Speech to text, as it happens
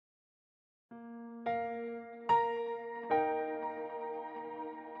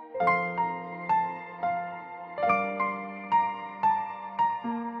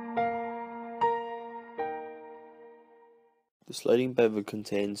The sliding bevel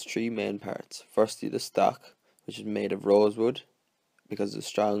contains three main parts. Firstly, the stock, which is made of rosewood because it's a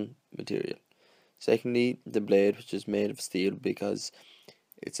strong material. Secondly, the blade, which is made of steel because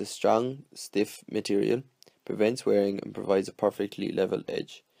it's a strong, stiff material, prevents wearing and provides a perfectly level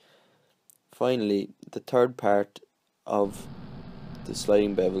edge. Finally, the third part of the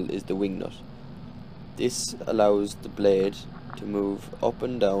sliding bevel is the wing nut. This allows the blade to move up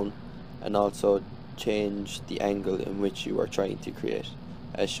and down and also change the angle in which you are trying to create.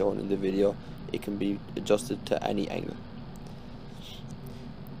 As shown in the video, it can be adjusted to any angle.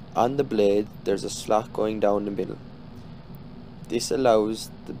 On the blade, there's a slot going down the middle. This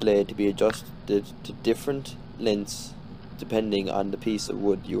allows the blade to be adjusted to different lengths depending on the piece of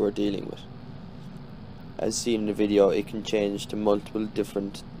wood you are dealing with. As seen in the video, it can change to multiple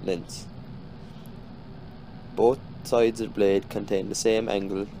different lengths. Both sides of the blade contain the same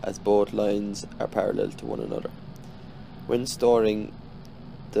angle as both lines are parallel to one another. When storing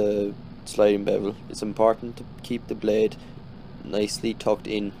the sliding bevel, it's important to keep the blade nicely tucked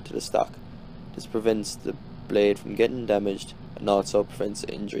into the stock. This prevents the blade from getting damaged and also prevents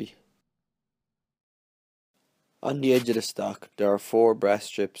injury. On the edge of the stock, there are 4 brass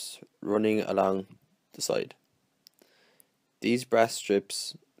strips running along the side. These brass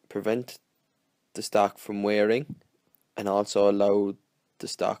strips prevent the stock from wearing and also allow the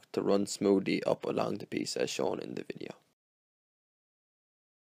stock to run smoothly up along the piece as shown in the video.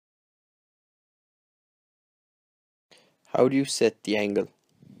 How do you set the angle?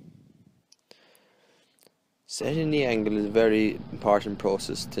 Setting the angle is a very important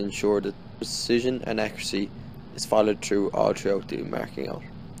process to ensure that precision and accuracy is followed through all throughout the marking out.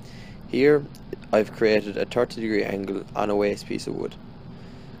 Here I've created a 30-degree angle on a waste piece of wood.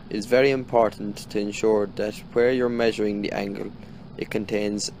 It is very important to ensure that where you're measuring the angle, it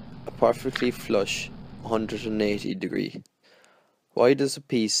contains a perfectly flush 180 degree. Why does a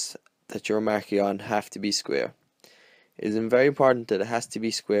piece that you're marking on have to be square? It is very important that it has to be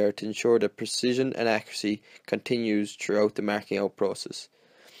square to ensure that precision and accuracy continues throughout the marking out process.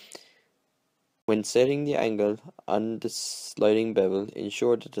 When setting the angle on the sliding bevel,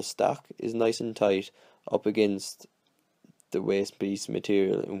 ensure that the stock is nice and tight up against the waste piece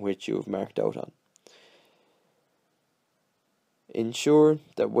material in which you have marked out on. Ensure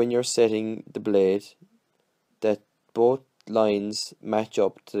that when you're setting the blade that both lines match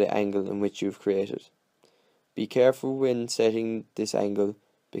up to the angle in which you've created. Be careful when setting this angle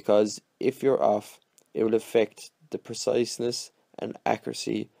because if you're off, it will affect the preciseness and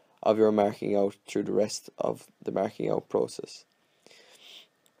accuracy of your marking out through the rest of the marking out process.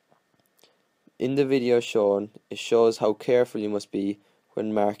 In the video shown, it shows how careful you must be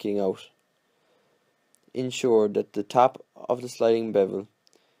when marking out. Ensure that the top of the sliding bevel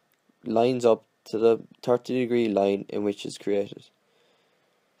lines up to the 30-degree line in which it's created.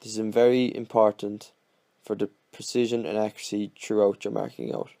 This is very important for the precision and accuracy throughout your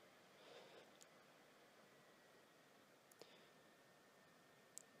marking out.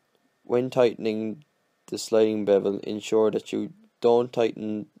 When tightening the sliding bevel, ensure that you don't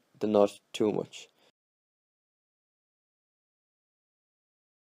tighten the nut too much.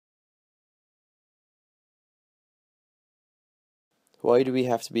 Why do we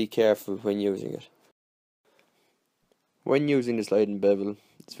have to be careful when using it? When using the sliding bevel,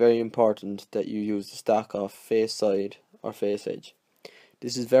 it's very important that you use the stock off face side or face edge.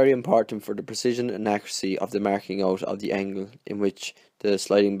 This is very important for the precision and accuracy of the marking out of the angle in which the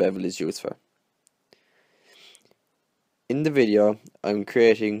sliding bevel is used for. In the video, I'm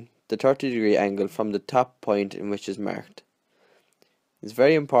creating the 30-degree angle from the top point in which is marked. It's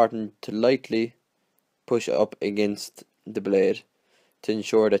very important to lightly push up against the blade to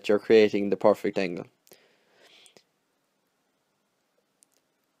ensure that you're creating the perfect angle.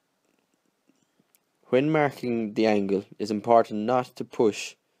 When marking the angle, it's important not to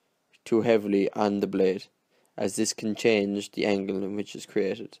push too heavily on the blade, as this can change the angle in which is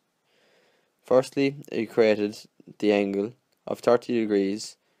created. Firstly, I created the angle of 30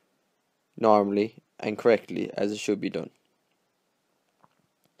 degrees normally and correctly as it should be done.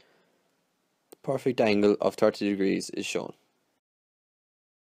 The perfect angle of 30 degrees is shown.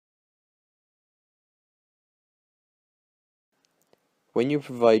 When you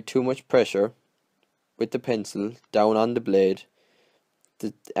provide too much pressure with the pencil down on the blade,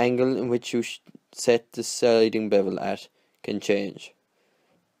 the angle in which you set the sliding bevel at can change.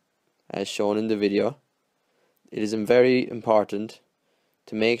 As shown in the video, it is very important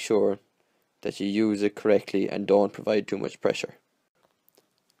to make sure that you use it correctly and don't provide too much pressure.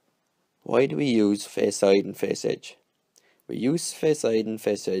 Why do we use face side and face edge? We use face side and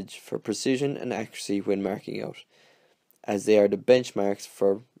face edge for precision and accuracy when marking out. as they are the benchmarks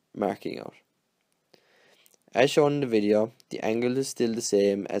for marking out. As shown in the video, the angle is still the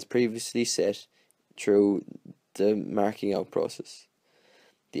same as previously set through the marking out process.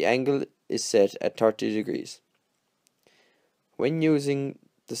 The angle is set at 30 degrees. When using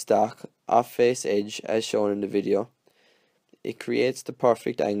the stock off-face edge as shown in the video, it creates the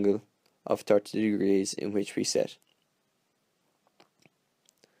perfect angle of 30 degrees in which we set.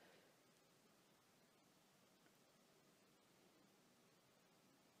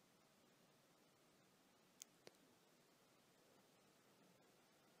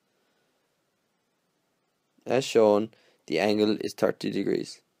 As shown, the angle is 30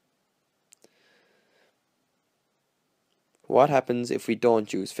 degrees. What happens if we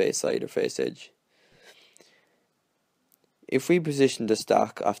don't use face side or face edge? If we position the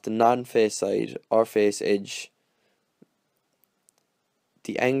stock off the non-face side or face edge,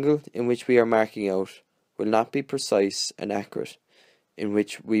 the angle in which we are marking out will not be precise and accurate in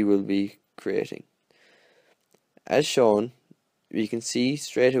which we will be creating. As shown, we can see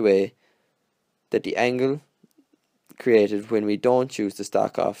straight away that the angle created when we don't use the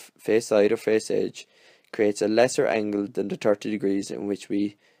stock off face side or face edge creates a lesser angle than the 30 degrees in which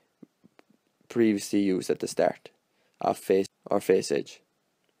we previously used at the start of face or face edge.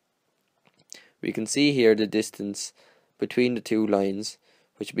 We can see here the distance between the two lines,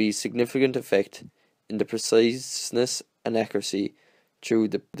 which will be a significant effect in the preciseness and accuracy through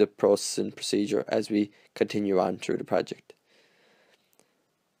the processing procedure as we continue on through the project.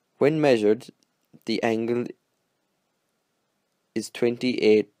 When measured, the angle is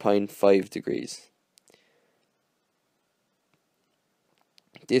 28.5 degrees.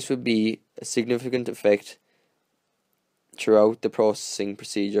 This would be a significant effect throughout the processing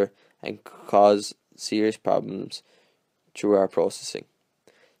procedure and cause serious problems through our processing.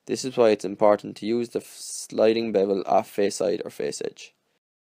 This is why it's important to use the sliding bevel off face side or face edge.